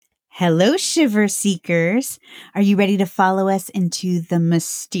Hello, Shiver Seekers. Are you ready to follow us into the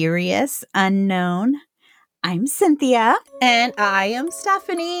mysterious unknown? I'm Cynthia. And I am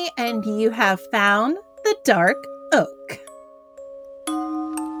Stephanie, and you have found the Dark Oak.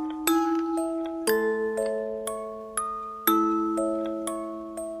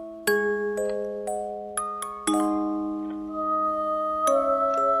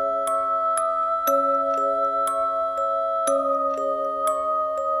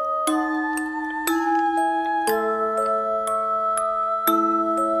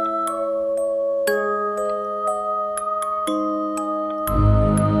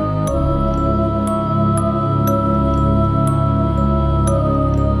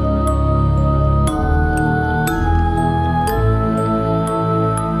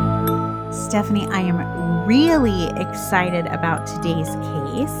 Stephanie, I am really excited about today's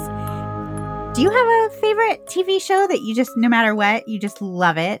case. Do you have a favorite TV show that you just, no matter what, you just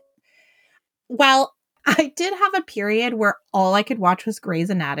love it? Well, I did have a period where all I could watch was Grey's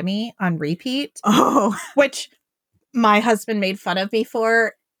Anatomy on repeat. Oh, which my husband made fun of me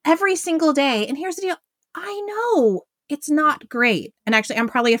for every single day. And here's the deal. I know it's not great. And actually, I'm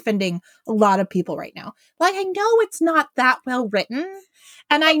probably offending a lot of people right now. Like, I know it's not that well written.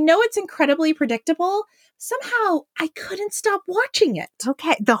 And I know it's incredibly predictable. Somehow, I couldn't stop watching it.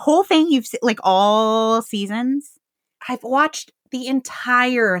 okay. The whole thing, you've seen, like all seasons? I've watched the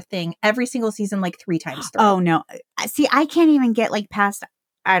entire thing, every single season, like 3 times through. Oh, no. See, I can't even get like past,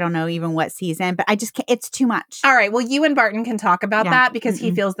 I don't know even what season, but I just can't, it's too much. All right. Well, you and Barton can talk about Yeah. that because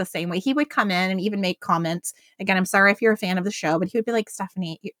he feels the same way. He would come in and even make comments. Again, I'm sorry if you're a fan of the show, but he would be like,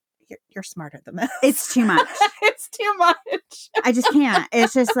 Stephanie, you're smarter than this. It's too much. It's too much. I just can't.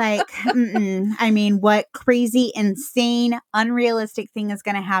 It's just like, I mean, what crazy, insane, unrealistic thing is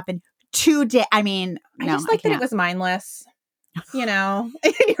going to happen today? I mean, I no, just like that it was mindless. You know,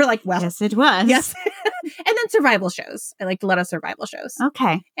 you're like, well, yes, it was. yes. And then survival shows. I like a lot of survival shows.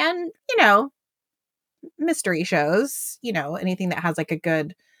 Okay. And, you know, mystery shows, you know, anything that has like a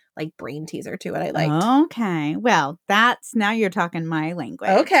good like brain teaser to it. I liked. Okay. Well, now you're talking my language.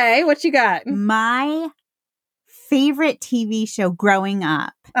 Okay. What you got? My favorite TV show growing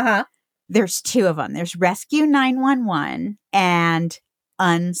up, Uh-huh. there's 2 of them. There's Rescue 911 and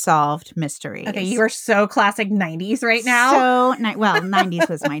Unsolved Mysteries. Okay, you are so classic 90s right now. So, 90s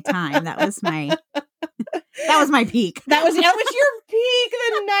was my time. That was my peak. That was your peak,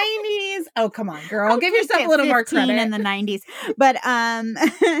 the 90s. Oh, come on, girl. Give yourself a little more credit. In the 90s. But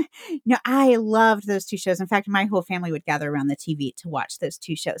no, I loved those 2 shows. In fact, my whole family would gather around the TV to watch those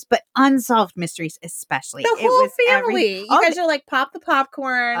 2 shows. But Unsolved Mysteries especially. The whole family. You guys are like, pop the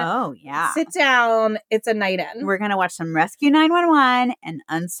popcorn. Oh, yeah. Sit down. It's a night in. We're going to watch some Rescue 911 and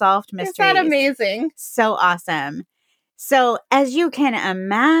Unsolved Mysteries. Is that amazing? So awesome. So as you can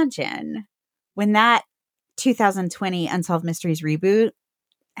imagine, when that 2020 Unsolved Mysteries reboot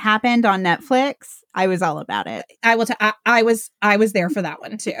happened on Netflix, I was all about it. I will. I was there for that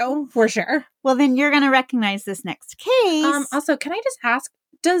one too, for sure. Well, then you're going to recognize this next case. Also, can I just ask,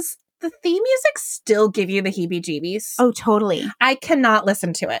 does the theme music still give you the heebie-jeebies? Oh, totally. I cannot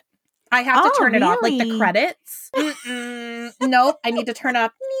listen to it. I have to turn it off, like the really? credits. Nope, I need to turn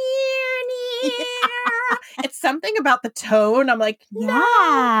up. It's something about the tone. I'm like, no,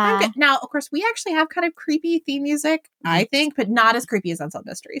 I'm good. Now, of course, we actually have kind of creepy theme music, I think, but not as creepy as Unsolved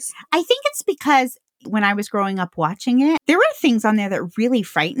Mysteries. I think it's because when I was growing up watching it, there were things on there that really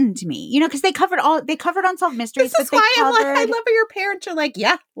frightened me. You know, because they covered Unsolved Mysteries. This is why I'm like, I love how your parents are like,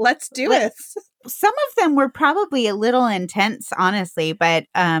 yeah, let's do this. Some of them were probably a little intense, honestly, but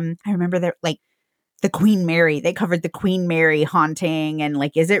I remember that, like, the Queen Mary, they covered the Queen Mary haunting and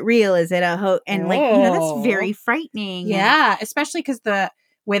like, is it real? Is it a hoax? And like, you know, that's very frightening. Yeah, especially because the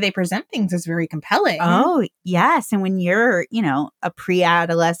way they present things is very compelling. Oh, yes. And when you're, you know, a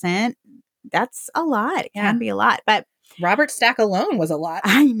pre-adolescent, that's a lot. It can be a lot. But Robert Stack alone was a lot.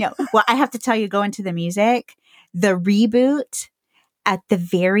 I know. Well, I have to tell you, go into the music, the reboot at the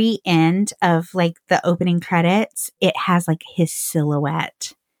very end of like the opening credits, it has like his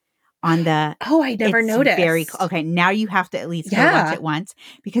silhouette on the I never noticed. Okay, now you have to at least go watch it once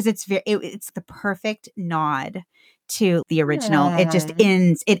because it's it's the perfect nod to the original. It just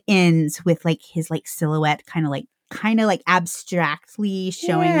ends with like his like silhouette kind of like abstractly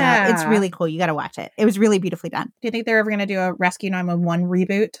showing up. It's really cool. You got to watch it. It was really beautifully done. Do you think they're ever going to do a Rescue 911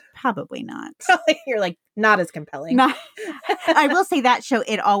 reboot? Probably not. You're like, not as compelling. I will say that show,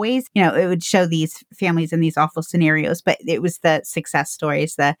 it always, you know, it would show these families in these awful scenarios, but it was the success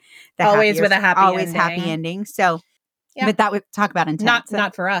stories, the always with a happy ending. So, but that would talk about intense.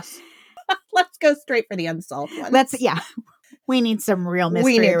 Not for us. Let's go straight for the Unsolved one. We need some real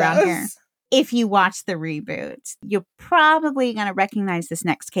mystery around here. If you watch the reboot, you're probably going to recognize this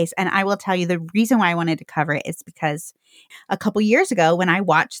next case. And I will tell you the reason why I wanted to cover it is because a couple years ago when I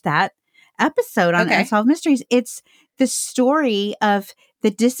watched that episode on Unsolved Mysteries, it's the story of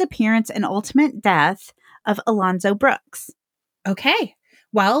the disappearance and ultimate death of Alonzo Brooks. Okay.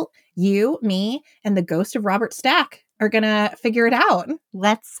 Well, you, me, and the ghost of Robert Stack are going to figure it out.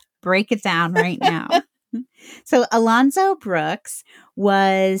 Let's break it down right now. So Alonzo Brooks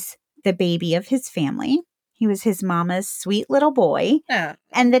was the baby of his family. He was his mama's sweet little boy. Oh.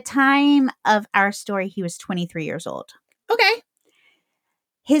 And the time of our story, he was 23 years old. Okay.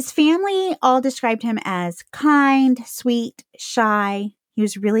 His family all described him as kind, sweet, shy. He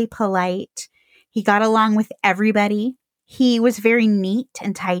was really polite. He got along with everybody. He was very neat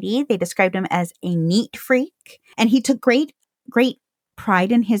and tidy. They described him as a neat freak. And he took great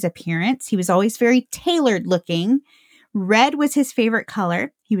pride in his appearance. He was always very tailored looking. Red was his favorite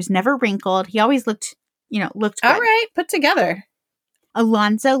color. He was never wrinkled. He always looked good. All right, put together.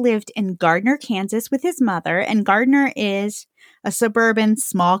 Alonzo lived in Gardner, Kansas with his mother, and Gardner is a suburban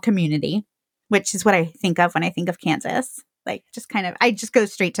small community, which is what I think of when I think of Kansas. Like, I just go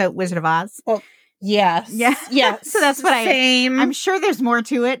straight to Wizard of Oz. Well, yes. Yeah. Yeah. So that's what Same. I'm sure there's more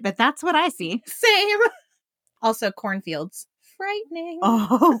to it, but that's what I see. Same. Also, cornfields. Frightening.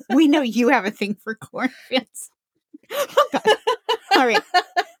 Oh, we know you have a thing for cornfields. Oh, God. All right.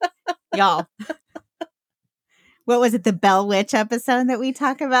 Y'all. What was it? The Bell Witch episode that we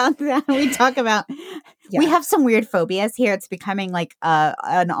talk about? We have some weird phobias here. It's becoming like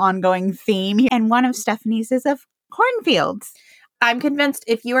an ongoing theme. And one of Stephanie's is of cornfields. I'm convinced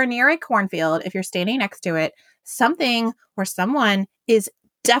if you are near a cornfield, if you're standing next to it, something or someone is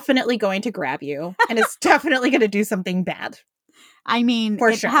definitely going to grab you and it's definitely going to do something bad. I mean,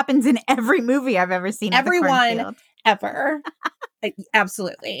 it happens in every movie I've ever seen. Everyone ever.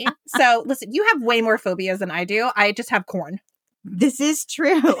 Absolutely. So listen, you have way more phobias than I do. I just have corn. This is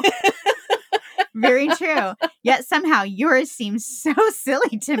true. Very true. Yet somehow yours seems so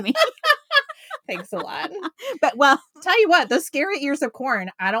silly to me. Thanks a lot. But well, tell you what, those scary ears of corn,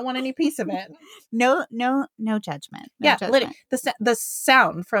 I don't want any piece of it. No judgment. Judgment. The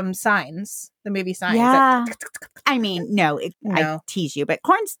sound from Signs, the movie Signs. Yeah. I mean, I tease you, but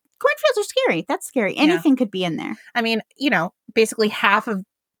cornfields are scary. That's scary. Anything could be in there. I mean, basically half of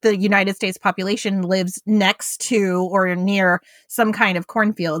the United States population lives next to or near some kind of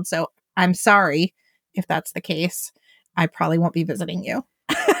cornfield. So I'm sorry if that's the case. I probably won't be visiting you.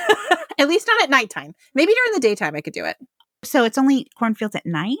 At least not at nighttime. Maybe during the daytime I could do it. So it's only cornfields at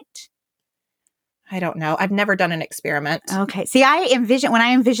night? I don't know. I've never done an experiment. Okay. See, when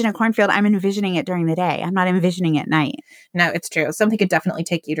I envision a cornfield, I'm envisioning it during the day. I'm not envisioning it at night. No, it's true. Something could definitely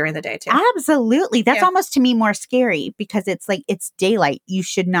take you during the day too. Absolutely. That's almost to me more scary because it's like it's daylight. You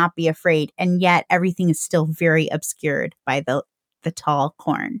should not be afraid. And yet everything is still very obscured by the tall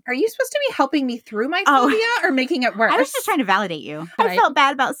corn. Are you supposed to be helping me through my phobia or making it worse? I was just trying to validate you. I felt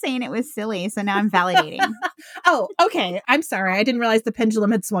bad about saying it was silly, so now I'm validating. Oh, okay. I'm sorry. I didn't realize the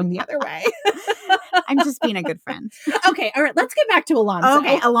pendulum had swung the other way. I'm just being a good friend. Okay. All right. Let's get back to Alonzo.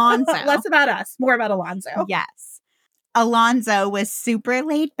 Okay, Alonzo. Less about us, more about Alonzo. Yes. Alonzo was super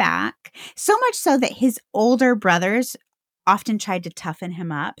laid back, so much so that his older brothers often tried to toughen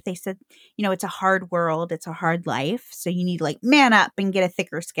him up. They said, it's a hard world. It's a hard life. So you need to man up and get a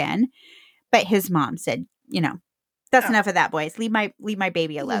thicker skin. But his mom said, that's enough of that, boys. Leave my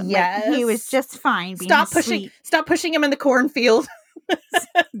baby alone. Yes. He was just fine being Stop pushing him in the cornfield.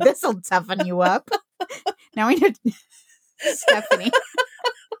 This'll toughen you up. Now we know Stephanie.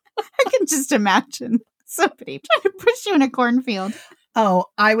 I can just imagine somebody trying to push you in a cornfield. Oh,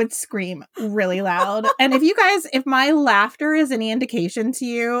 I would scream really loud. And if my laughter is any indication to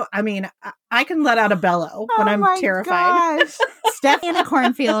you, I mean, I can let out a bellow when I'm terrified. Gosh. Stephanie in a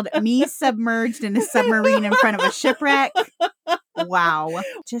cornfield, me submerged in a submarine in front of a shipwreck. Wow.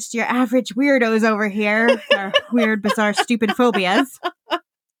 Just your average weirdos over here. Our weird, bizarre, stupid phobias.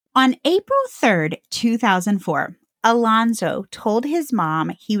 On April 3rd, 2004, Alonzo told his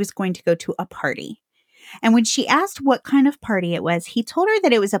mom he was going to go to a party. And when she asked what kind of party it was, he told her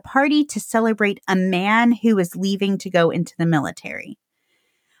that it was a party to celebrate a man who was leaving to go into the military.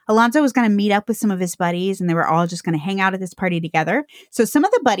 Alonzo was going to meet up with some of his buddies, and they were all just going to hang out at this party together. So some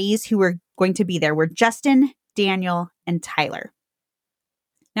of the buddies who were going to be there were Justin, Daniel, and Tyler.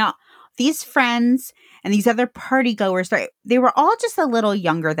 Now, these friends and these other party goers, they were all just a little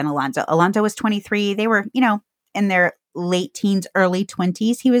younger than Alonzo. Alonzo was 23. They were, in their late teens, early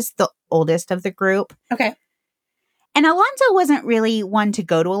 20s. He was the oldest of the group. Okay. And Alonzo wasn't really one to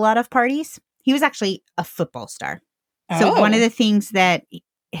go to a lot of parties. He was actually a football star. So one of the things that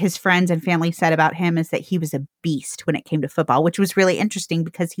his friends and family said about him is that he was a beast when it came to football, which was really interesting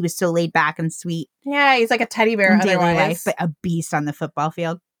because he was so laid back and sweet. Yeah, he's like a teddy bear in otherwise. daily life, but a beast on the football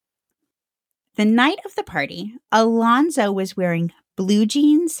field. The night of the party, Alonzo was wearing blue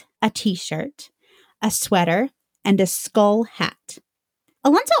jeans, a t-shirt, a sweater, and a skull hat.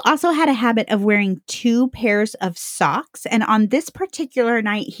 Alonzo also had a habit of wearing 2 pairs of socks, and on this particular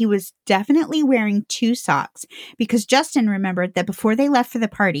night, he was definitely wearing 2 socks because Justin remembered that before they left for the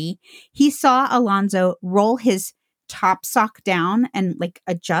party, he saw Alonzo roll his top sock down and like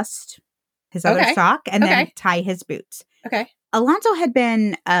adjust his other sock and then tie his boots. Okay. Alonzo had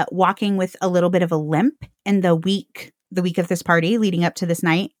been walking with a little bit of a limp in the week of this party leading up to this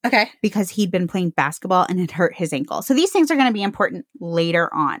night. Okay. Because he'd been playing basketball and had hurt his ankle. So these things are going to be important later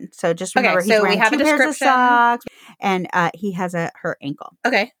on. So just remember he's wearing 2 pairs of socks and he has a hurt ankle.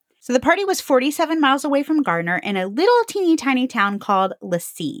 Okay. So the party was 47 miles away from Gardner in a little teeny tiny town called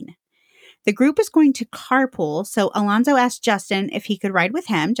Lacine. The group was going to carpool, so Alonzo asked Justin if he could ride with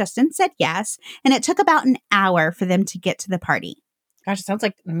him. Justin said yes, and it took about an hour for them to get to the party. Gosh, it sounds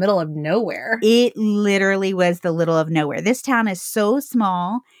like the middle of nowhere. It literally was the middle of nowhere. This town is so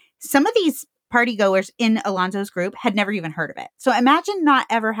small. Some of these party goers in Alonzo's group had never even heard of it. So imagine not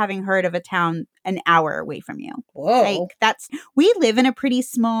ever having heard of a town an hour away from you. Whoa. We live in a pretty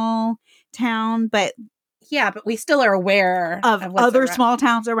small town, but yeah, but we still are aware of other small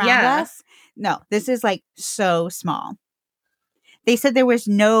towns around us. No, this is like so small. They said there were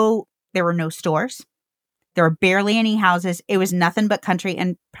no stores. There were barely any houses. It was nothing but country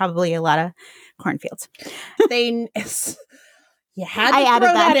and probably a lot of cornfields. You had to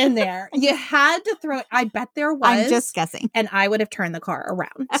throw that in there. You had to throw it. I bet there was. I'm just guessing. And I would have turned the car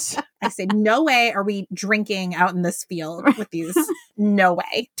around. I said, no way are we drinking out in this field with these. No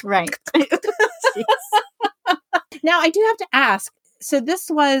way. Right. Now, I do have to ask. So this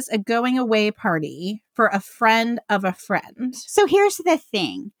was a going away party for a friend of a friend. So here's the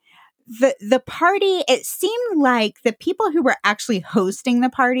thing. The party, it seemed like the people who were actually hosting the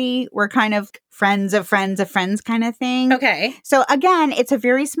party were kind of friends of friends of friends kind of thing. Okay. So again, it's a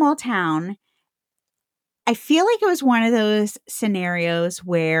very small town. I feel like it was one of those scenarios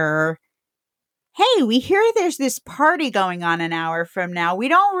where, hey, we hear there's this party going on an hour from now. We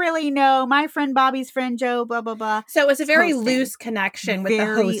don't really know. My friend Bobby's friend Joe, blah, blah, blah. So it was a very loose connection with the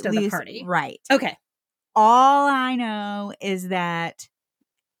host of the party. Right. Okay. All I know is that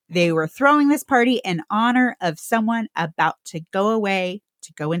they were throwing this party in honor of someone about to go away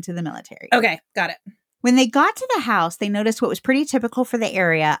to go into the military. Okay, got it. When they got to the house, they noticed what was pretty typical for the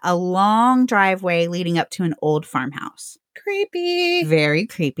area, a long driveway leading up to an old farmhouse. Creepy. Very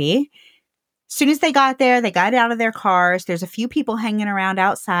creepy. As soon as they got there, they got out of their cars. There's a few people hanging around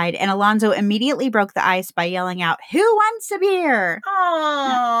outside, and Alonzo immediately broke the ice by yelling out, "Who wants a beer?"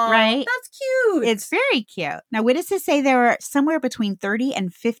 Aww, right? That's cute. It's very cute. Now, witnesses say there were somewhere between 30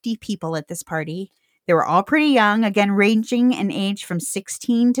 and 50 people at this party. They were all pretty young, again, ranging in age from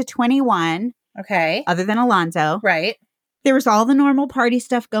 16 to 21. Okay. Other than Alonzo. Right. There was all the normal party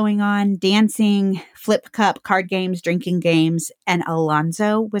stuff going on, dancing, flip cup, card games, drinking games, and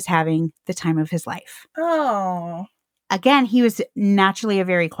Alonzo was having the time of his life. Oh. Again, he was naturally a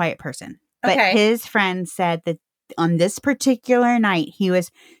very quiet person, but his friends said that on this particular night, he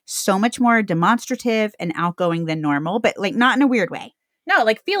was so much more demonstrative and outgoing than normal, but like not in a weird way. No,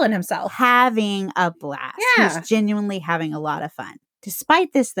 like feeling himself. Having a blast. Yeah. He was genuinely having a lot of fun.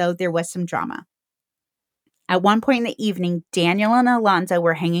 Despite this, though, there was some drama. At one point in the evening, Daniel and Alonzo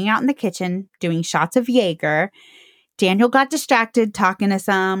were hanging out in the kitchen doing shots of Jaeger. Daniel got distracted talking to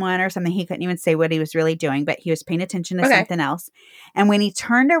someone or something. He couldn't even say what he was really doing, but he was paying attention to something else. And when he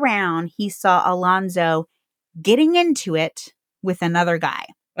turned around, he saw Alonzo getting into it with another guy.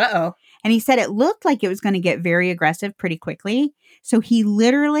 Uh-oh. And he said it looked like it was going to get very aggressive pretty quickly. So he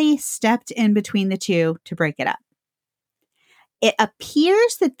literally stepped in between the two to break it up. It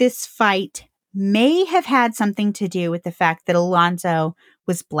appears that this fight may have had something to do with the fact that Alonzo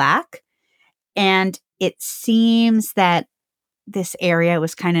was Black. And it seems that this area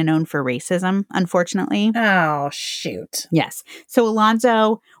was kind of known for racism, unfortunately. Oh, shoot. Yes. So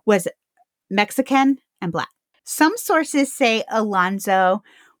Alonzo was Mexican and Black. Some sources say Alonzo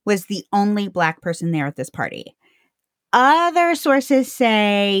was the only Black person there at this party. Other sources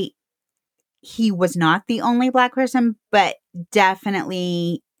say he was not the only Black person, but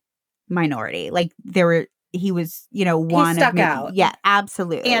definitely minority. Like he was, one he stuck of maybe, out. Yeah,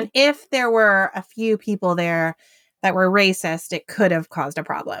 absolutely. And if there were a few people there that were racist, it could have caused a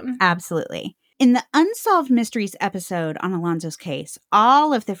problem. Absolutely. In the Unsolved Mysteries episode on Alonzo's case,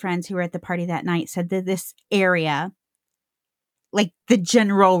 all of the friends who were at the party that night said that this area like the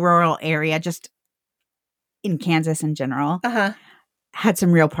general rural area, just in Kansas in general, had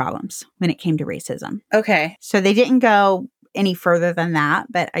some real problems when it came to racism. Okay. So they didn't go any further than that,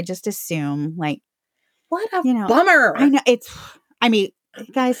 but I just assume, like, what a bummer. I know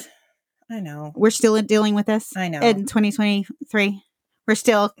guys, I know. We're still dealing with this. I know. In 2023. We're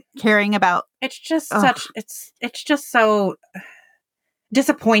still caring about. It's just it's just so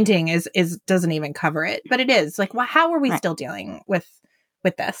disappointing is doesn't even cover it, but it is like, well, how are we still dealing with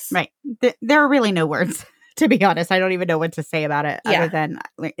this? Right. There are really no words, to be honest. I don't even know what to say about it other than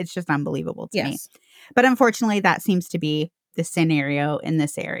it's just unbelievable to me. But unfortunately, that seems to be the scenario in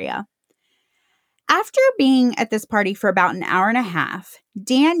this area. After being at this party for about an hour and a half,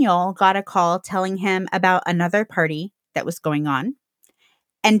 Daniel got a call telling him about another party that was going on.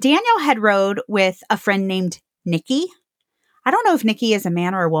 And Daniel had rode with a friend named Nikki. I don't know if Nikki is a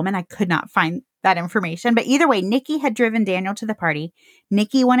man or a woman. I could not find that information. But either way, Nikki had driven Daniel to the party.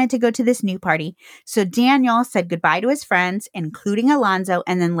 Nikki wanted to go to this new party. So Daniel said goodbye to his friends, including Alonzo,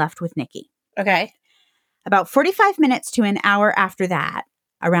 and then left with Nikki. Okay. About 45 minutes to an hour after that,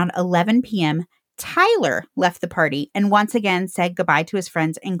 around 11 p.m., Tyler left the party and once again said goodbye to his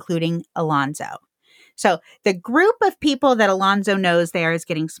friends, including Alonzo. So the group of people that Alonzo knows there is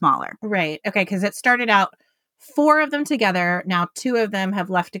getting smaller. Right. Okay. Because it started out 4 of them together. Now 2 of them have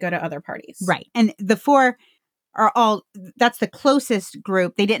left to go to other parties. Right. And the 4 are all, that's the closest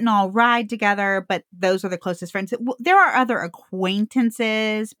group. They didn't all ride together, but those are the closest friends. There are other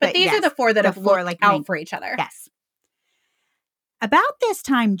acquaintances. But these are the 4 that have looked out for each other. Yes. About this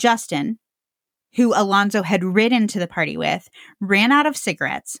time, Justin, who Alonzo had ridden to the party with, ran out of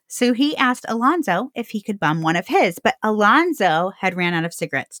cigarettes. So he asked Alonzo if he could bum one of his, but Alonzo had ran out of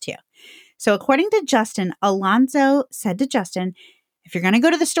cigarettes too. So according to Justin, Alonzo said to Justin, if you're going to go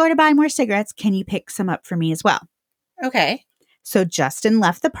to the store to buy more cigarettes, can you pick some up for me as well? Okay. So Justin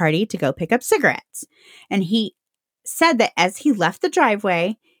left the party to go pick up cigarettes. And he said that as he left the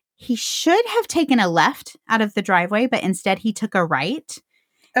driveway, he should have taken a left out of the driveway, but instead he took a right.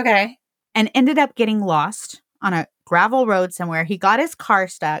 Okay. And ended up getting lost on a gravel road somewhere. He got his car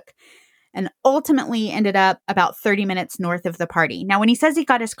stuck and ultimately ended up about 30 minutes north of the party. Now, when he says he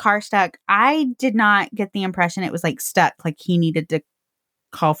got his car stuck, I did not get the impression it was like stuck, like he needed to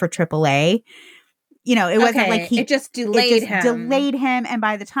call for AAA. You know, it wasn't like it just delayed him. Delayed him. And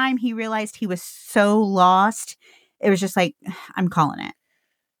by the time he realized he was so lost, it was just like, I'm calling it.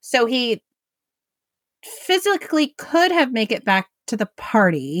 So he physically could have made it back to the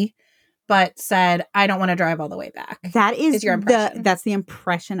party, but said, I don't want to drive all the way back. That is your impression. That's the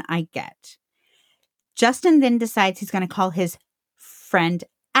impression I get. Justin then decides he's going to call his friend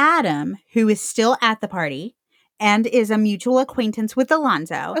Adam, who is still at the party and is a mutual acquaintance with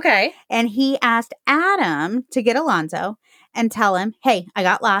Alonzo. Okay. And he asked Adam to get Alonzo and tell him, hey, I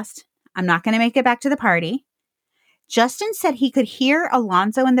got lost. I'm not going to make it back to the party. Justin said he could hear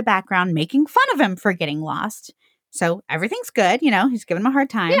Alonzo in the background making fun of him for getting lost. So everything's good. You know, he's giving him a hard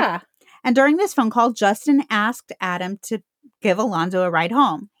time. Yeah. And during this phone call, Justin asked Adam to give Alonzo a ride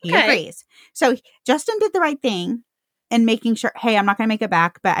home. He agrees. So Justin did the right thing in making sure, hey, I'm not going to make it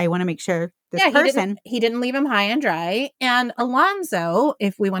back, but I want to make sure this person. He didn't leave him high and dry. And Alonzo,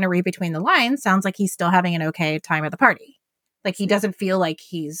 if we want to read between the lines, sounds like he's still having an okay time at the party. Like he doesn't feel like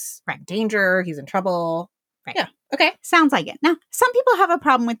he's in danger, he's in trouble. Right. Yeah. Okay. Sounds like it. Now, some people have a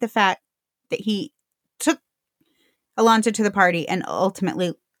problem with the fact that he took Alonzo to the party and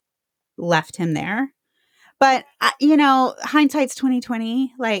ultimately left him there. But, you know, hindsight's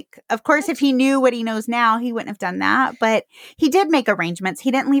 2020. Like, of course, if he knew what he knows now, he wouldn't have done that. But he did make arrangements.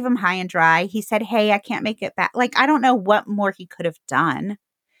 He didn't leave him high and dry. He said, hey, I can't make it back. Like, I don't know what more he could have done.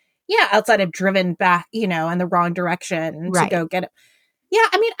 Yeah, outside of driven back, you know, in the wrong direction to go get him. Yeah,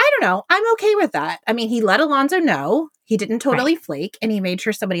 I mean, I don't know. I'm okay with that. I mean, he let Alonzo know. He didn't totally flake, and he made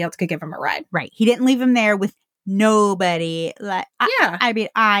sure somebody else could give him a ride. Right. He didn't leave him there with nobody. Like, yeah. I mean,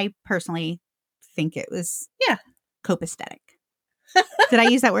 I personally think it was copacetic. Did I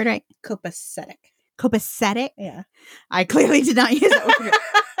use that word right? Copacetic. Copacetic? Yeah. I clearly did not use that word.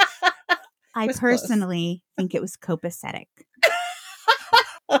 I personally think it was copacetic.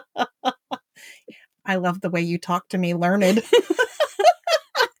 I love the way you talk to me, learned.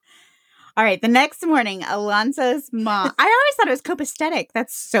 All right. The next morning, Alonzo's mom. I always thought it was copacetic.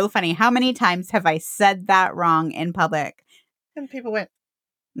 That's so funny. How many times have I said that wrong in public? And people went,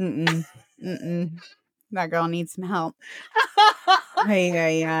 mm-mm, mm-mm. That girl needs some help.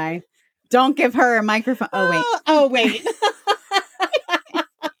 Hey. Don't give her a microphone. Oh, wait.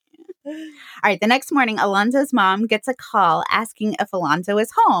 All right. The next morning, Alonzo's mom gets a call asking if Alonzo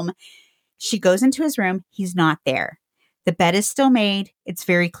is home. She goes into his room. He's not there. The bed is still made. It's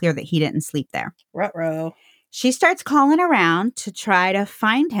very clear that he didn't sleep there. Ruh-roh. She starts calling around to try to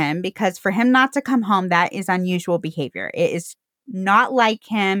find him because for him not to come home, that is unusual behavior. It is not like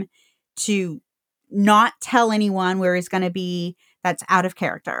him to not tell anyone where he's going to be. That's out of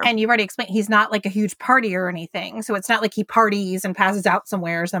character. And you've already explained he's not like a huge partier or anything. So it's not like he parties and passes out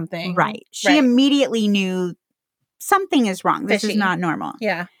somewhere or something. Right. She immediately knew something is wrong. This Fishy. is not normal.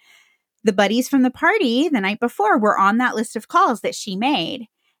 Yeah. The buddies from the party the night before were on that list of calls that she made.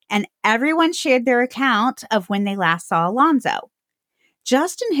 And everyone shared their account of when they last saw Alonzo.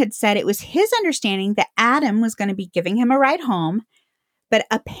 Justin had said it was his understanding that Adam was going to be giving him a ride home. But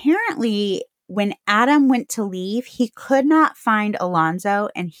apparently, when Adam went to leave, he could not find Alonzo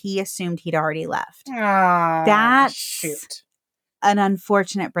and he assumed he'd already left. That's an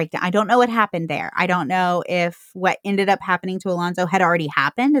unfortunate breakdown. I don't know what happened there. I don't know if what ended up happening to Alonzo had already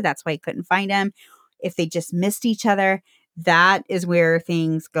happened. That's why he couldn't find him. If they just missed each other. That is where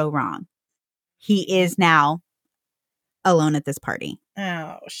things go wrong. He is now alone at this party.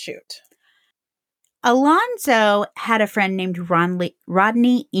 Oh, shoot. Alonzo had a friend named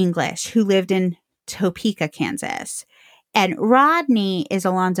Rodney English who lived in Topeka, Kansas. And Rodney is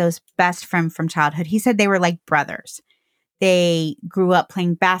Alonzo's best friend from childhood. He said they were like brothers. They grew up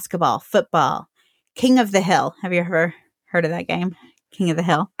playing basketball, football. King of the Hill. Have you ever heard of that game? King of the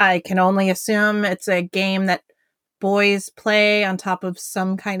Hill? I can only assume it's a game that boys play on top of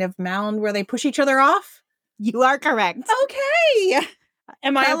some kind of mound where they push each other off? You are correct. Okay.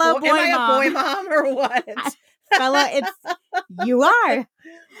 Am I a boy mom or what? Fella, you are.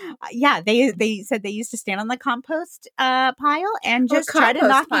 Yeah, they said they used to stand on the compost pile and just try to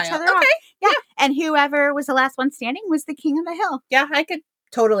knock each other off. Yeah. And whoever was the last one standing was the king of the hill. Yeah, I could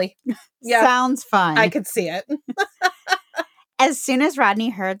totally. Yeah. Sounds fun. I could see it. As soon as Rodney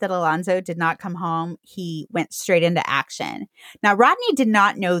heard that Alonzo did not come home, he went straight into action. Now, Rodney did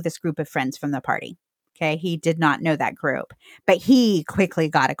not know this group of friends from the party. Okay, he did not know that group, but he quickly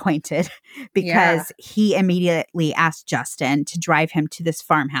got acquainted because he immediately asked Justin to drive him to this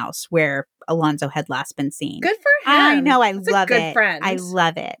farmhouse where Alonzo had last been seen. Good for him. I know. I love it. Good friend. I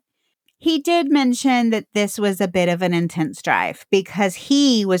love it. He did mention that this was a bit of an intense drive because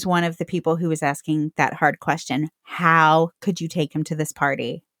he was one of the people who was asking that hard question. How could you take him to this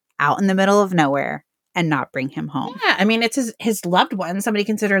party out in the middle of nowhere and not bring him home? Yeah, I mean, it's his loved one, somebody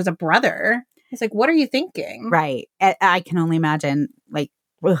considers a brother. He's like, what are you thinking? Right. I can only imagine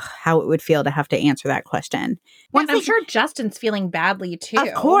how it would feel to have to answer that question. I'm sure Justin's feeling badly too.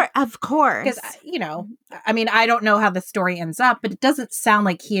 Of course. Because, I mean, I don't know how the story ends up, but it doesn't sound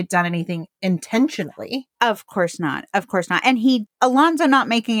like he had done anything intentionally. Of course not. Of course not. And Alonzo not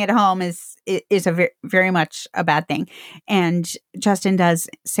making it home is a very, very much a bad thing. And Justin does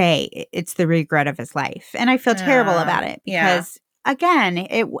say it's the regret of his life. And I feel terrible about it because, again,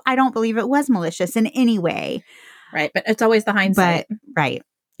 I don't believe it was malicious in any way. Right. But it's always the hindsight. Right.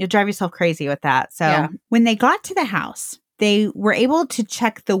 You'll drive yourself crazy with that. So when they got to the house, they were able to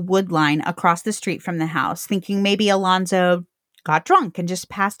check the wood line across the street from the house, thinking maybe Alonzo got drunk and just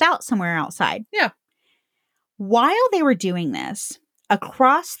passed out somewhere outside. Yeah. While they were doing this,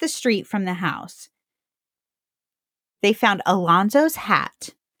 across the street from the house, they found Alonzo's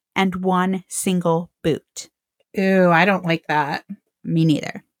hat and one single boot. Ew, I don't like that. Me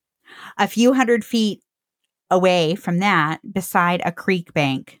neither. A few hundred feet away from that, beside a creek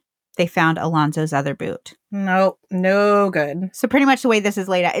bank, they found Alonzo's other boot. Nope, no good. So pretty much the way this is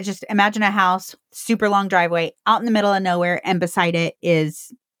laid out, it's just imagine a house, super long driveway, out in the middle of nowhere, and beside it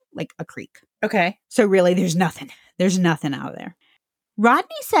is like a creek. Okay. So really, there's nothing. There's nothing out there.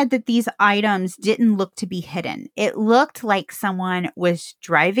 Rodney said that these items didn't look to be hidden. It looked like someone was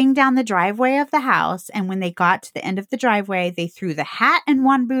driving down the driveway of the house, and when they got to the end of the driveway, they threw the hat and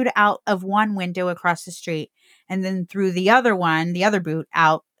one boot out of one window across the street, and then threw the other boot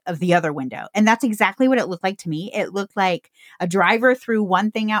out of the other window. And that's exactly what it looked like to me. It looked like a driver threw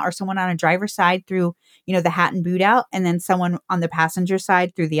one thing out, or someone on a driver's side threw, the hat and boot out, and then someone on the passenger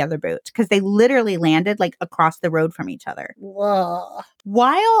side threw the other boot, because they literally landed like across the road from each other. Whoa.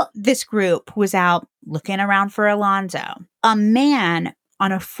 While this group was out looking around for Alonzo, a man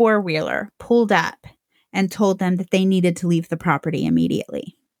on a four-wheeler pulled up and told them that they needed to leave the property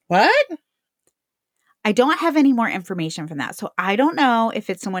immediately. What? I don't have any more information from that. So I don't know if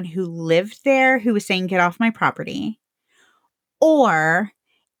it's someone who lived there who was saying, get off my property, or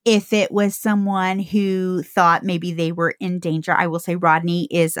if it was someone who thought maybe they were in danger. I will say Rodney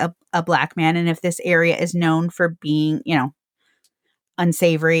is a black man. And if this area is known for being,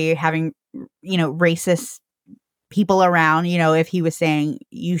 unsavory, having, racist people around, if he was saying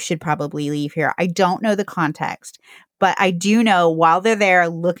you should probably leave here. I don't know the context, But I do know while they're there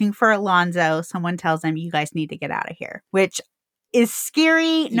looking for Alonzo, someone tells them, you guys need to get out of here, which is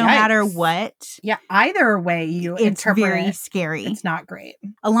scary no matter what. Yeah, either way you it's interpret very scary. It's not great.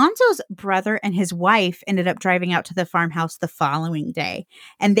 Alonzo's brother and his wife ended up driving out to the farmhouse the following day,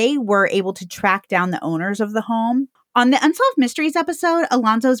 and they were able to track down the owners of the home. On the Unsolved Mysteries episode,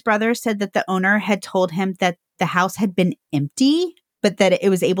 Alonzo's brother said that the owner had told him that the house had been empty, but that it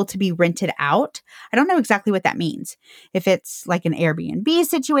was able to be rented out. I don't know exactly what that means. If it's like an Airbnb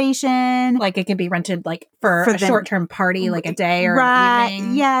situation. Like it could be rented like for a short-term party, like a day or an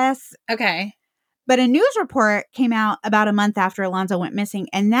evening. Yes. Okay. But a news report came out about a month after Alonzo went missing,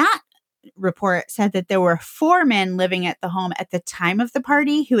 and that report said that there were 4 men living at the home at the time of the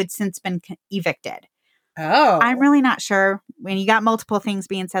party who had since been evicted. Oh. I'm really not sure. When you got multiple things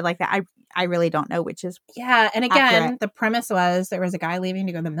being said like that, I really don't know which is and again, accurate. The premise was there was a guy leaving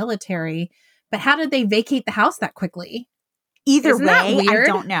to go to the military, but how did they vacate the house that quickly? Either way, I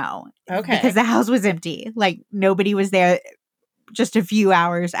don't know. Okay. Because the house was empty. Like, nobody was there just a few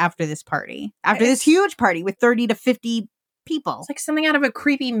hours after this party. After this huge party with 30 to 50 people. It's like something out of a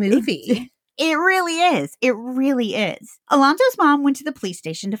creepy movie. It really is. It really is. Alonzo's mom went to the police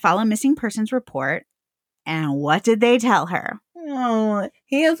station to file a missing persons report. And what did they tell her? Oh,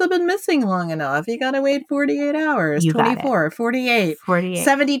 he hasn't been missing long enough. You gotta wait 48 hours. You 24, 48,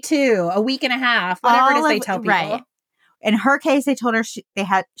 72, a week and a half. Whatever it is they tell people. Right. In her case, they told her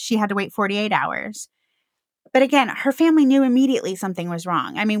she had to wait 48 hours. But again, her family knew immediately something was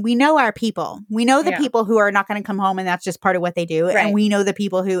wrong. I mean, we know our people. We know the people who are not going to come home, and that's just part of what they do. Right. And we know the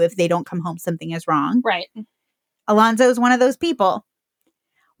people who, if they don't come home, something is wrong. Right. Alonzo is one of those people.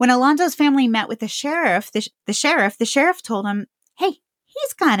 When Alonzo's family met with the sheriff, the sheriff told him, hey,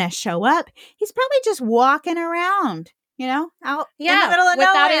 he's going to show up. He's probably just walking around, out in the middle of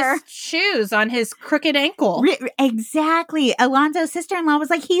without nowhere. His shoes on his crooked ankle. Exactly. Alonzo's sister-in-law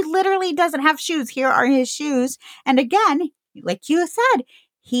was like, he literally doesn't have shoes. Here are his shoes. And again, like you said,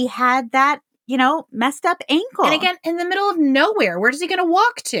 he had that, messed up ankle. And again, in the middle of nowhere. Where's he going to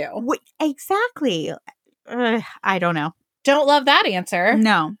walk to? Exactly. I don't know. Don't love that answer.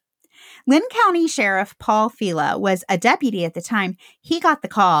 No. Lynn County Sheriff Paul Fila was a deputy at the time. He got the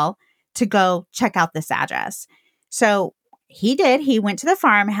call to go check out this address. So he did. He went to the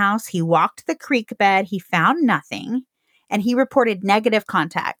farmhouse. He walked the creek bed. He found nothing. And he reported negative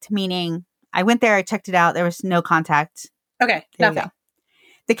contact, meaning I went there, I checked it out. There was no contact. Okay, nothing.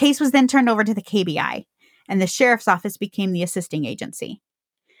 The case was then turned over to the KBI, and the sheriff's office became the assisting agency.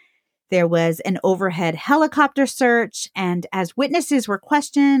 There was an overhead helicopter search, and as witnesses were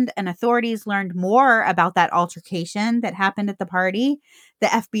questioned and authorities learned more about that altercation that happened at the party, the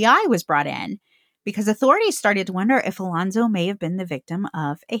FBI was brought in because authorities started to wonder if Alonzo may have been the victim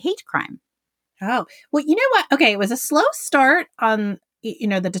of a hate crime. Oh, well, you know what? Okay, it was a slow start on,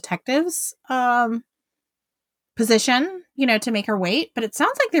 the detective's position, to make her wait, but it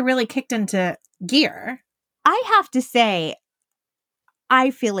sounds like they really kicked into gear. I have to say,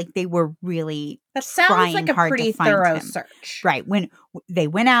 I feel like they were really that sounds like a pretty thorough search. Right. When they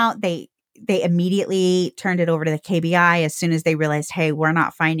went out, they immediately turned it over to the KBI as soon as they realized, hey, we're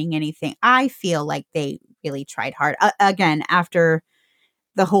not finding anything. I feel like they really tried hard. Again, after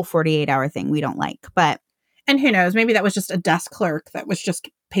the whole 48-hour thing we don't like. And who knows, maybe that was just a desk clerk that was just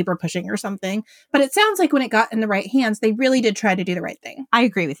paper pushing or something. But it sounds like when it got in the right hands, they really did try to do the right thing. I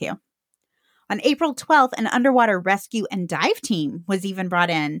agree with you. On April 12th, an underwater rescue and dive team was even brought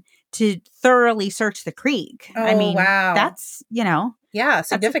in to thoroughly search the creek. Oh, I mean, wow. That's, Yeah,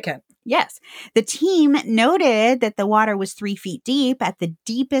 significant. Yes. The team noted that the water was 3 feet deep at the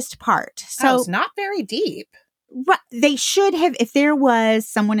deepest part. So it's not very deep. They should have, if there was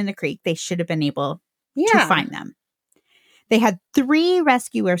someone in the creek, they should have been able to find them. They had 3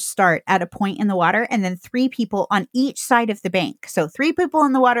 rescuers start at a point in the water and then 3 people on each side of the bank. So 3 people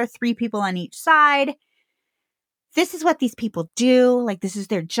in the water, 3 people on each side. This is what these people do. Like, this is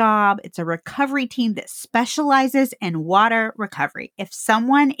their job. It's a recovery team that specializes in water recovery. If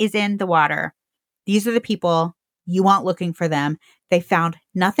someone is in the water, these are the people you want looking for them. They found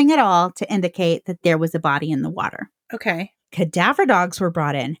nothing at all to indicate that there was a body in the water. Okay. Cadaver dogs were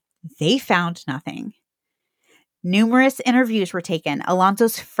brought in. They found nothing. Numerous interviews were taken.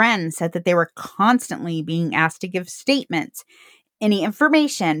 Alonzo's friends said that they were constantly being asked to give statements, any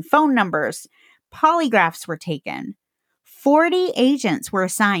information, phone numbers. Polygraphs were taken. 40 agents were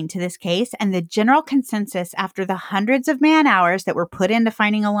assigned to this case, and the general consensus after the hundreds of man-hours that were put into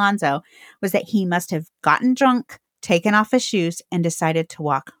finding Alonzo was that he must have gotten drunk, taken off his shoes, and decided to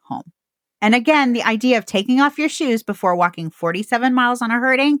walk home. And again, the idea of taking off your shoes before walking 47 miles on a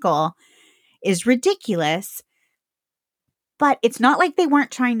hurt ankle is ridiculous. But it's not like they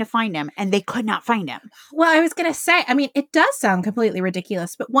weren't trying to find him and they could not find him. Well, I was going to say, I mean, it does sound completely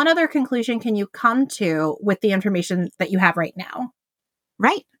ridiculous, but what other conclusion can you come to with the information that you have right now?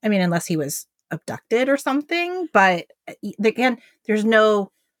 Right. I mean, unless he was abducted or something, but again, there's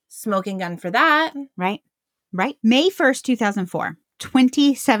no smoking gun for that. Right. Right. May 1st, 2004,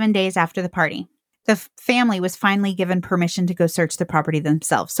 27 days after the party, the family was finally given permission to go search the property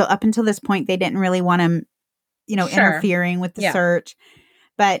themselves. So up until this point, they didn't really want him, Sure. interfering with the search.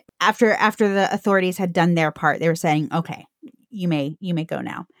 But after the authorities had done their part, they were saying, okay, you may go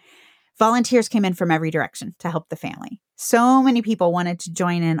now. Volunteers came in from every direction to help the family. So many people wanted to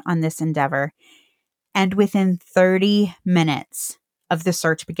join in on this endeavor. And within 30 minutes of the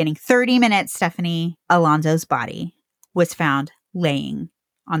search beginning, 30 minutes, Stephanie, Alonzo's body was found laying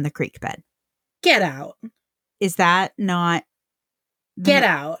on the creek bed. Get out. Is that not... Get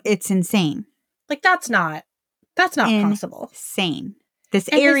out. It's insane. Like, that's not possible. Insane. This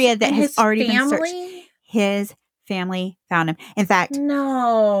area that has already been searched. His family found him. In fact,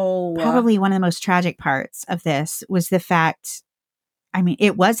 no. Probably one of the most tragic parts of this was the fact, I mean,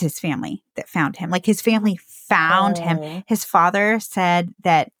 it was his family that found him. Like, his family found him. His father said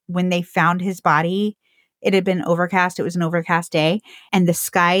that when they found his body, it had been overcast. It was an overcast day, and the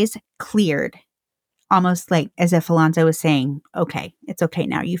skies cleared, almost like as if Alonzo was saying, okay, it's okay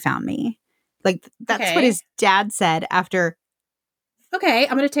now. You found me. Like, that's what his dad said after. Okay,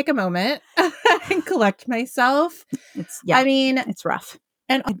 I'm going to take a moment and collect myself. I mean, it's rough.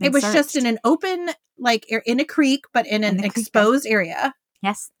 And it was just in an open, like, in a creek, but in an exposed area.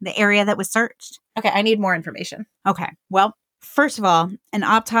 Yes, the area that was searched. Okay, I need more information. Okay, well, first of all, an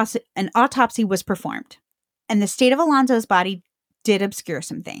autopsy was performed, and the state of Alonzo's body did obscure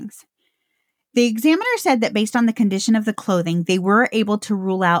some things. The examiner said that based on the condition of the clothing, they were able to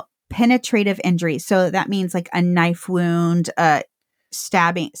rule out penetrative injuries. So that means like a knife wound,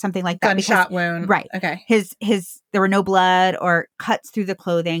 stabbing, something like that. Gunshot wound. Right. Okay. There were no blood or cuts through the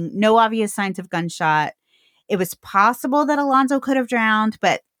clothing, no obvious signs of gunshot. It was possible that Alonzo could have drowned,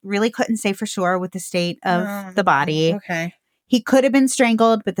 but really couldn't say for sure with the state of the body. Okay. He could have been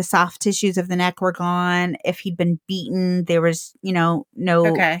strangled, but the soft tissues of the neck were gone. If he'd been beaten, there was, no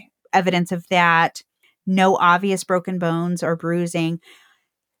evidence of that. No obvious broken bones or bruising.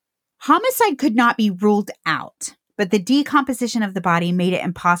 Homicide could not be ruled out, but the decomposition of the body made it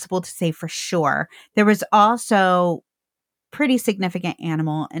impossible to say for sure. There was also pretty significant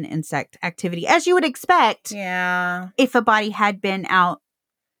animal and insect activity, as you would expect. Yeah. If a body had been out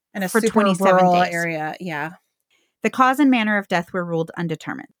in a for super 27 rural days. area. Yeah. The cause and manner of death were ruled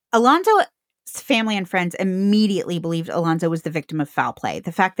undetermined. Alonzo's family and friends immediately believed Alonzo was the victim of foul play.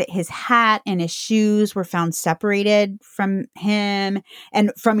 The fact that his hat and his shoes were found separated from him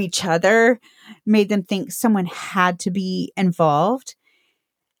and from each other made them think someone had to be involved.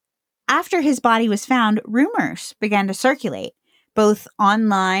 After his body was found, rumors began to circulate, both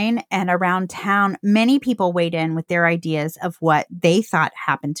online and around town. Many people weighed in with their ideas of what they thought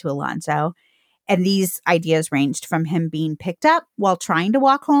happened to Alonzo. And these ideas ranged from him being picked up while trying to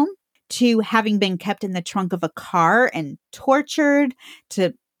walk home, to having been kept in the trunk of a car and tortured,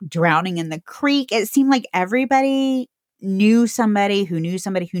 to drowning in the creek. It seemed like everybody knew somebody who knew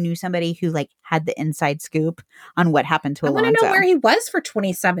somebody who knew somebody who like had the inside scoop on what happened to Alonzo. I want to know where he was for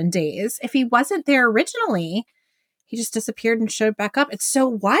 27 days. If he wasn't there originally, he just disappeared and showed back up. It's so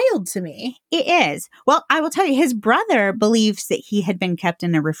wild to me. It is. Well, I will tell you, his brother believes that he had been kept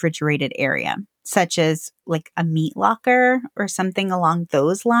in a refrigerated area, such as like a meat locker or something along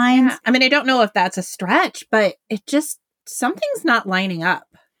those lines. Yeah. I mean, I don't know if that's a stretch, but it just, something's not lining up.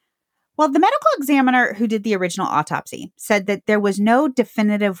 Well, the medical examiner who did the original autopsy said that there was no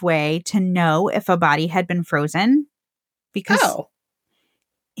definitive way to know if a body had been frozen because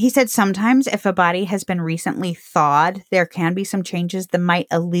he said sometimes if a body has been recently thawed, there can be some changes that might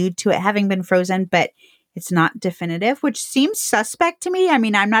allude to it having been frozen, but it's not definitive, which seems suspect to me. I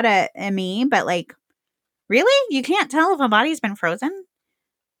mean, I'm not a ME, but like, really? You can't tell if a body's been frozen?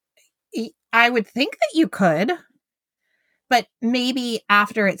 I would think that you could, but maybe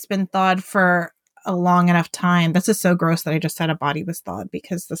after it's been thawed for a long enough time. This is so gross that I just said a body was thawed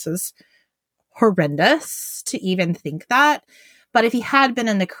because this is horrendous to even think that. But if he had been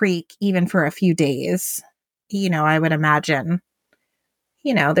in the creek even for a few days, I would imagine,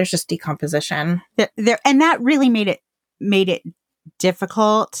 there's just decomposition. There, and that really made it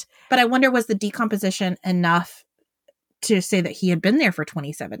difficult. But I wonder, was the decomposition enough to say that he had been there for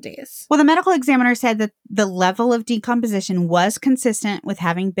 27 days? Well, the medical examiner said that the level of decomposition was consistent with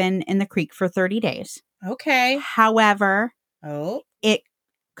having been in the creek for 30 days. Okay. However, it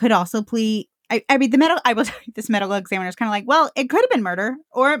could also I mean, this medical examiner is kind of like, well, it could have been murder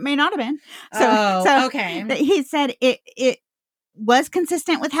or it may not have been. So okay. He said it was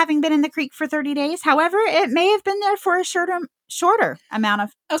consistent with having been in the creek for 30 days. However, it may have been there for a shorter amount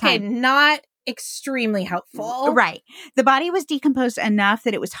of time. Okay, not extremely helpful. Right. The body was decomposed enough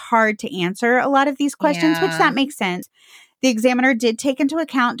that it was hard to answer a lot of these questions, which that makes sense. The examiner did take into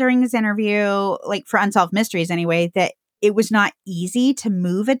account during his interview, like for Unsolved Mysteries anyway, that it was not easy to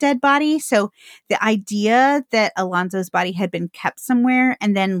move a dead body. So the idea that Alonzo's body had been kept somewhere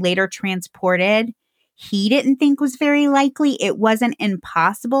and then later transported, he didn't think was very likely. It wasn't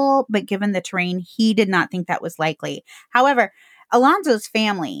impossible, but given the terrain, he did not think that was likely. However, Alonzo's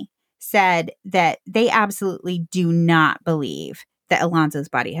family said that they absolutely do not believe that Alonzo's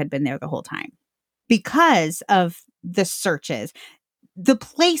body had been there the whole time because of the searches. The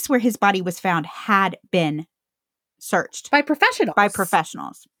place where his body was found had been searched by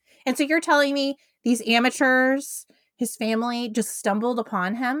professionals. And so you're telling me these amateurs, his family, just stumbled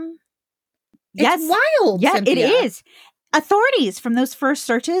upon him? Yes. It's wild. Yeah, Cynthia. It is. Authorities from those first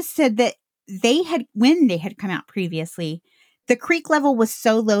searches said that when they had come out previously, the creek level was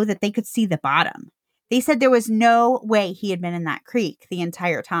so low that they could see the bottom. They said there was no way he had been in that creek the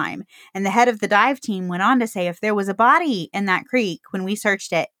entire time. And the head of the dive team went on to say if there was a body in that creek when we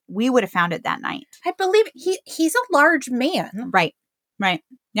searched it, we would have found it that night. I believe he's a large man. Right.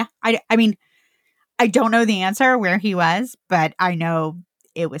 Yeah. I mean, I don't know the answer where he was, but I know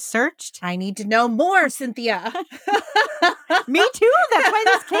it was searched. I need to know more, Cynthia. Me too. That's why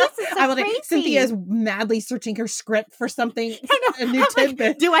this case is so crazy. Cynthia is madly searching her script for something, a new tidbit.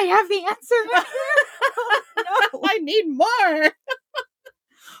 Like, do I have the answer? No, I need more.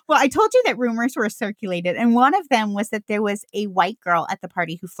 Well, I told you that rumors were circulated, and one of them was that there was a white girl at the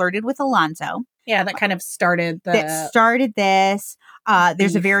party who flirted with Alonzo. Yeah, that kind of started this.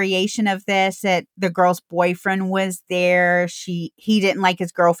 There's a variation of this that the girl's boyfriend was there. He didn't like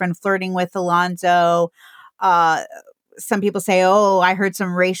his girlfriend flirting with Alonzo. Some people say, oh, I heard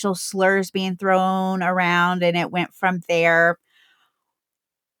some racial slurs being thrown around, and it went from there.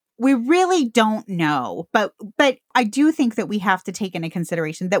 We really don't know, but I do think that we have to take into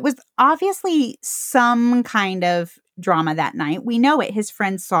consideration that was obviously some kind of drama that night. We know it. His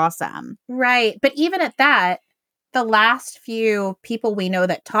friends saw some. Right. But even at that, the last few people we know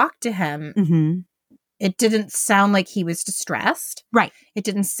that talked to him, it didn't sound like he was distressed. Right. It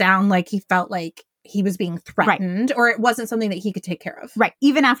didn't sound like he felt like he was being threatened, or it wasn't something that he could take care of. Right.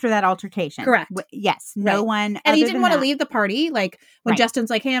 Even after that altercation. Correct. Yes. No one. And he didn't want to leave the party. Like when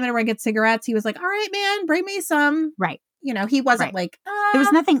Justin's like, hey, I'm going to run get cigarettes. He was like, all right, man, bring me some. Right. You know, he wasn't like, there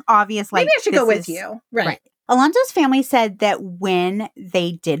was nothing obvious. Like, maybe I should go with you. Right. Alonzo's family said that when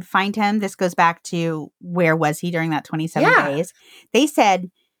they did find him, this goes back to where was he during that 27 days? They said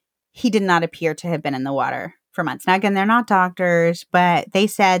he did not appear to have been in the water for months. Now, again, they're not doctors, but they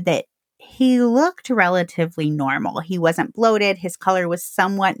said that he looked relatively normal. He wasn't bloated. His color was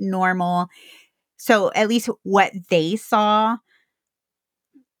somewhat normal. So at least what they saw,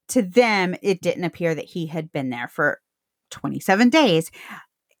 to them, it didn't appear that he had been there for 27 days.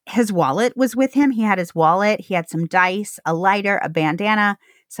 His wallet was with him. He had his wallet. He had some dice, a lighter, a bandana,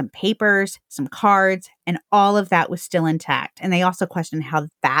 some papers, some cards, and all of that was still intact. And they also questioned how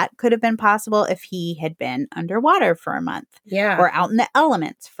that could have been possible if he had been underwater for a month. Yeah. Or out in the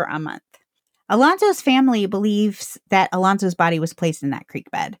elements for a month. Alonzo's family believes that Alonzo's body was placed in that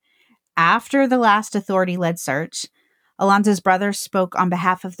creek bed. After the last authority-led search, Alonzo's brother spoke on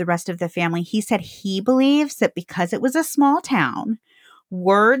behalf of the rest of the family. He said he believes that because it was a small town,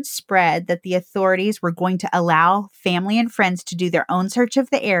 word spread that the authorities were going to allow family and friends to do their own search of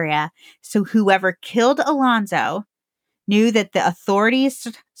the area. So whoever killed Alonzo knew that the authorities'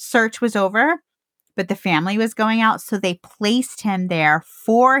 search was over, but the family was going out. So they placed him there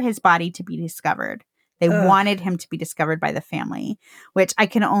for his body to be discovered. They wanted him to be discovered by the family, which I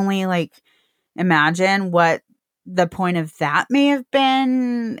can only imagine what the point of that may have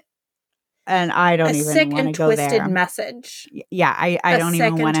been. And I don't even want to go there. A sick and twisted message. Yeah, I don't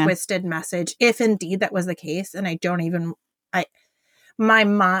even want to. A sick and twisted message, if indeed that was the case. And I don't even, I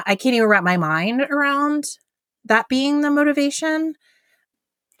can't even wrap my mind around that being the motivation.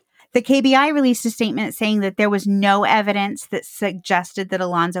 The KBI released a statement saying that there was no evidence that suggested that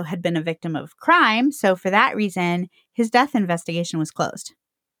Alonzo had been a victim of crime. So for that reason, his death investigation was closed.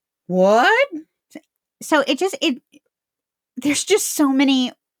 What? So there's just so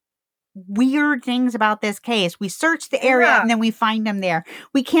many weird things about this case. We search the area and then we find him there.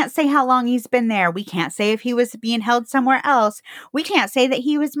 We can't say how long he's been there. We can't say if he was being held somewhere else. We can't say that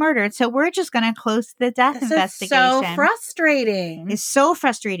he was murdered. So we're just going to close the death investigation. It's so frustrating. It's so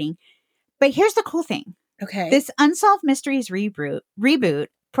frustrating. But here's the cool thing. Okay. This Unsolved Mysteries reboot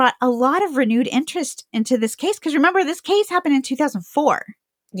brought a lot of renewed interest into this case. Because remember, this case happened in 2004.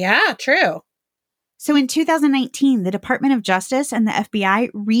 Yeah, true. So in 2019, the Department of Justice and the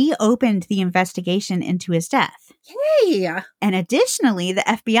FBI reopened the investigation into his death. Yay! And additionally, the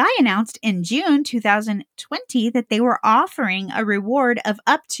FBI announced in June 2020 that they were offering a reward of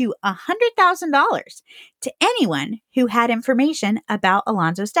up to $100,000 to anyone who had information about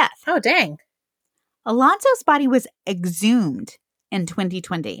Alonzo's death. Oh, dang. Alonzo's body was exhumed in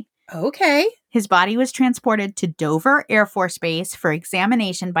 2020. Okay. His body was transported to Dover Air Force Base for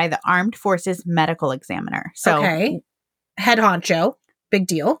examination by the Armed Forces Medical Examiner. So, okay. Head honcho. Big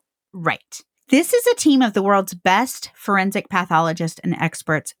deal. Right. This is a team of the world's best forensic pathologists and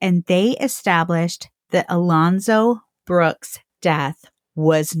experts, and they established that Alonzo Brooks' death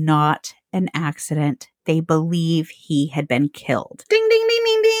was not an accident. They believe he had been killed. Ding, ding, ding,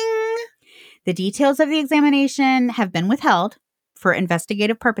 ding, ding. The details of the examination have been withheld for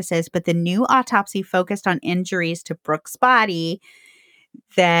investigative purposes, but the new autopsy focused on injuries to Brooks' body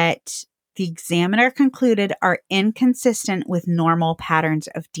that the examiner concluded are inconsistent with normal patterns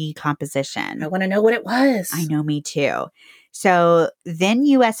of decomposition. I want to know what it was. I know, me too. So then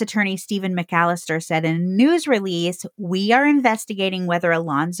U.S. Attorney Stephen McAllister said in a news release, "We are investigating whether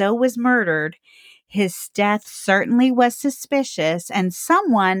Alonzo was murdered. His death certainly was suspicious, and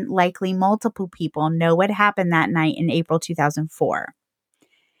someone, likely multiple people, know what happened that night in April 2004.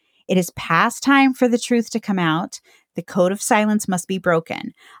 It is past time for the truth to come out. The code of silence must be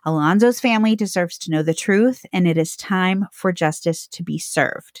broken. Alonzo's family deserves to know the truth, and it is time for justice to be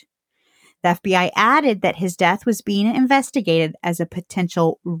served." The FBI added that his death was being investigated as a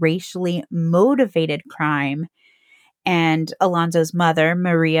potential racially motivated crime. And Alonzo's mother,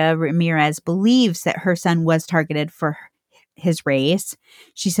 Maria Ramirez, believes that her son was targeted for his race.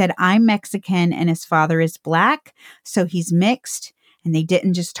 She said, "I'm Mexican and his father is Black, so he's mixed. And they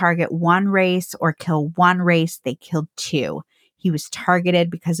didn't just target one race or kill one race, they killed two. He was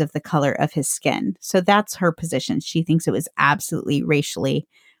targeted because of the color of his skin." So that's her position. She thinks it was absolutely racially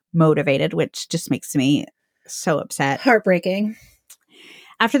motivated, which just makes me so upset. Heartbreaking.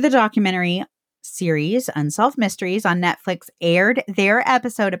 After the documentary series Unsolved Mysteries on Netflix aired their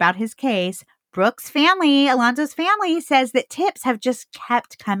episode about his case, Brooks' family, Alonzo's family, says that tips have just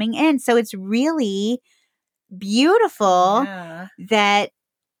kept coming in. So it's really beautiful that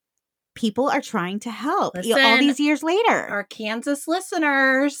people are trying to help. Listen, all these years later. Our Kansas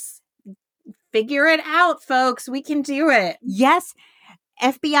listeners, figure it out, folks. We can do it. Yes.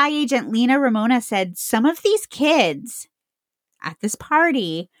 FBI agent Lena Ramona said some of these kids at this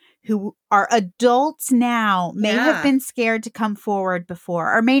party who are adults now may have been scared to come forward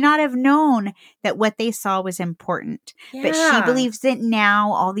before or may not have known that what they saw was important. Yeah. But she believes that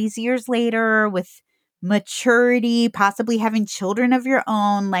now, all these years later, with maturity, possibly having children of your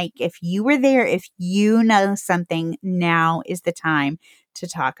own, like if you were there, if you know something, now is the time to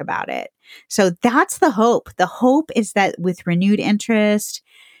talk about it. So that's the hope. The hope is that with renewed interest,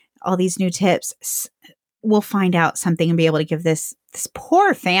 all these new tips, we'll find out something and be able to give this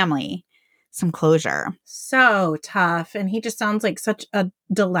poor family some closure. So tough. And he just sounds like such a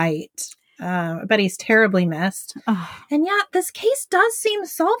delight. But he's terribly missed. And yet this case does seem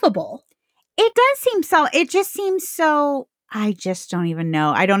solvable. It does seem so. It just seems so. I just don't even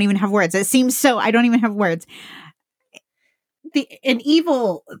know. I don't even have words. It seems so. I don't even have words.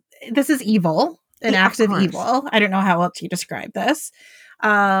 This is evil. An act of evil. I don't know how else you describe this.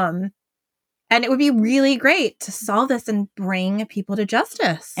 And it would be really great to solve this and bring people to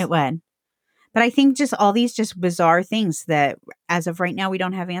justice. It would. But I think just all these just bizarre things that as of right now, we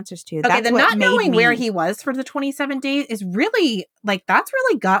don't have answers to. Okay, that's the not knowing where he was for the 27 days is really, that's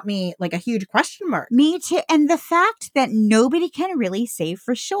really got me like a huge question mark. Me too. And the fact that nobody can really say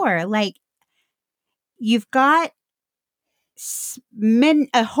for sure. Like, you've got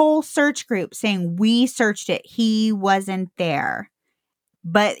a whole search group saying we searched it. He wasn't there.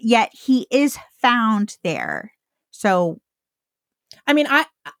 But yet he is found there. So, I mean, I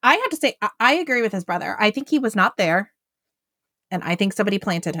have to say, I agree with his brother. I think he was not there. And I think somebody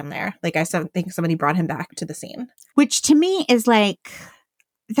planted him there. Like I think somebody brought him back to the scene. Which to me is like,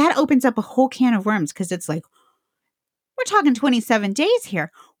 that opens up a whole can of worms. Because it's like, we're talking 27 days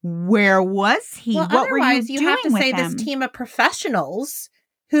here. Where was he? Well, what were you doing have to with say him? This team of professionals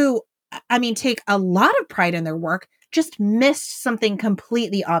who, I mean, take a lot of pride in their work, just missed something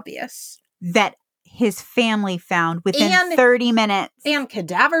completely obvious. That his family found within 30 minutes. And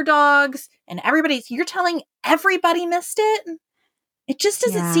cadaver dogs and everybody. You're telling everybody missed it? It just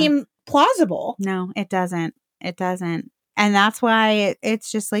doesn't seem plausible. No, it doesn't. It doesn't. And that's why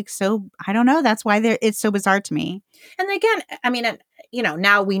it's just like so, I don't know. That's why it's so bizarre to me. And again, I mean,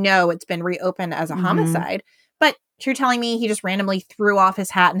 now we know it's been reopened as a homicide, but you're telling me he just randomly threw off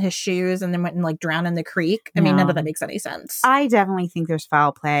his hat and his shoes and then went and like drowned in the creek? I mean, none of that makes any sense. I definitely think there's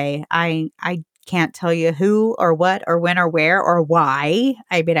foul play. I can't tell you who or what or when or where or why.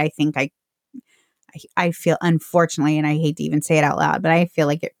 I think I feel, unfortunately, and I hate to even say it out loud, but I feel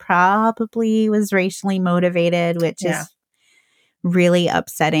like it probably was racially motivated, which is really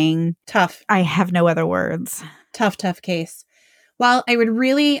upsetting. Tough. I have no other words. Tough case. Well, I'm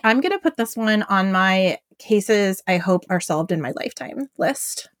going to put this one on my cases I hope are solved in my lifetime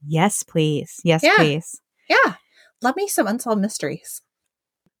list. Yes, please. Yes, please. Yeah. Love me some unsolved mysteries.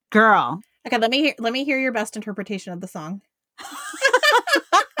 Girl. Okay, let me hear your best interpretation of the song.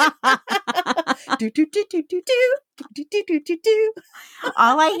 Do do do do do do do do do do.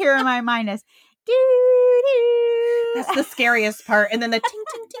 All I hear in my mind is do do. That's the scariest part, and then the ting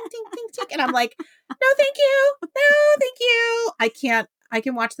ting ting ting ting ting, and I'm like, no, thank you, no, thank you. I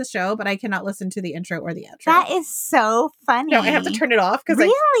can watch the show, but I cannot listen to the intro or the outro. That is so funny. No, I have to turn it off because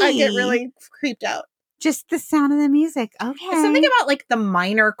I get really creeped out. Just the sound of the music. Okay. Something about like the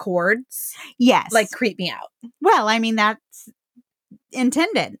minor chords. Yes. Like creep me out. Well, I mean, that's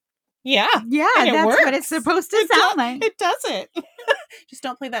intended. Yeah. Yeah. That's works. what it's supposed to sound like. It doesn't. Just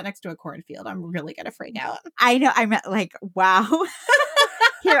don't play that next to a cornfield. I'm really going to freak out. I know. I'm like, wow.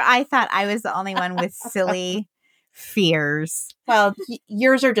 Here, I thought I was the only one with silly fears. Well,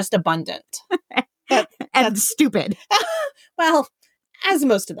 yours are just abundant. and stupid. Well, as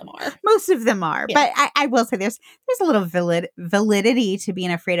most of them are. Most of them are. Yeah. But I will say there's a little validity to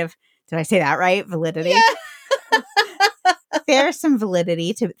being afraid of, did I say that right? Validity? Yeah. There's some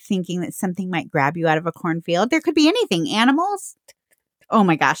validity to thinking that something might grab you out of a cornfield. There could be anything. Animals. Oh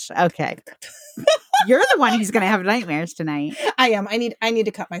my gosh. Okay. You're the one who's going to have nightmares tonight. I am. I need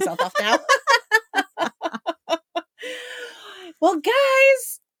to cut myself off now. Well,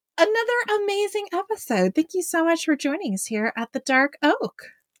 guys, another amazing episode. Thank you so much for joining us here at the Dark Oak.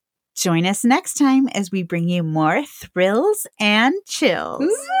 Join us next time as we bring you more thrills and chills.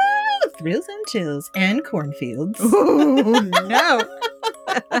 Ooh, thrills and chills and cornfields. Ooh, no.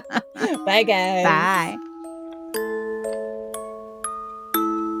 Bye, guys. Bye.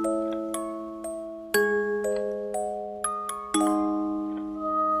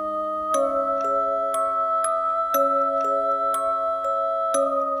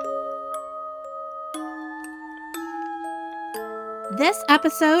 This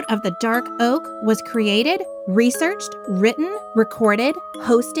episode of The Dark Oak was created, researched, written, recorded,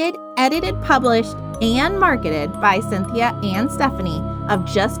 hosted, edited, published, and marketed by Cynthia and Stephanie of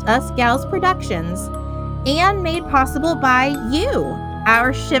Just Us Gals Productions, and made possible by you,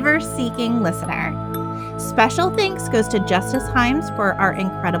 our shiver-seeking listener. Special thanks goes to Justice Himes for our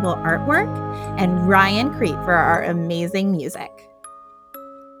incredible artwork and Ryan Crete for our amazing music.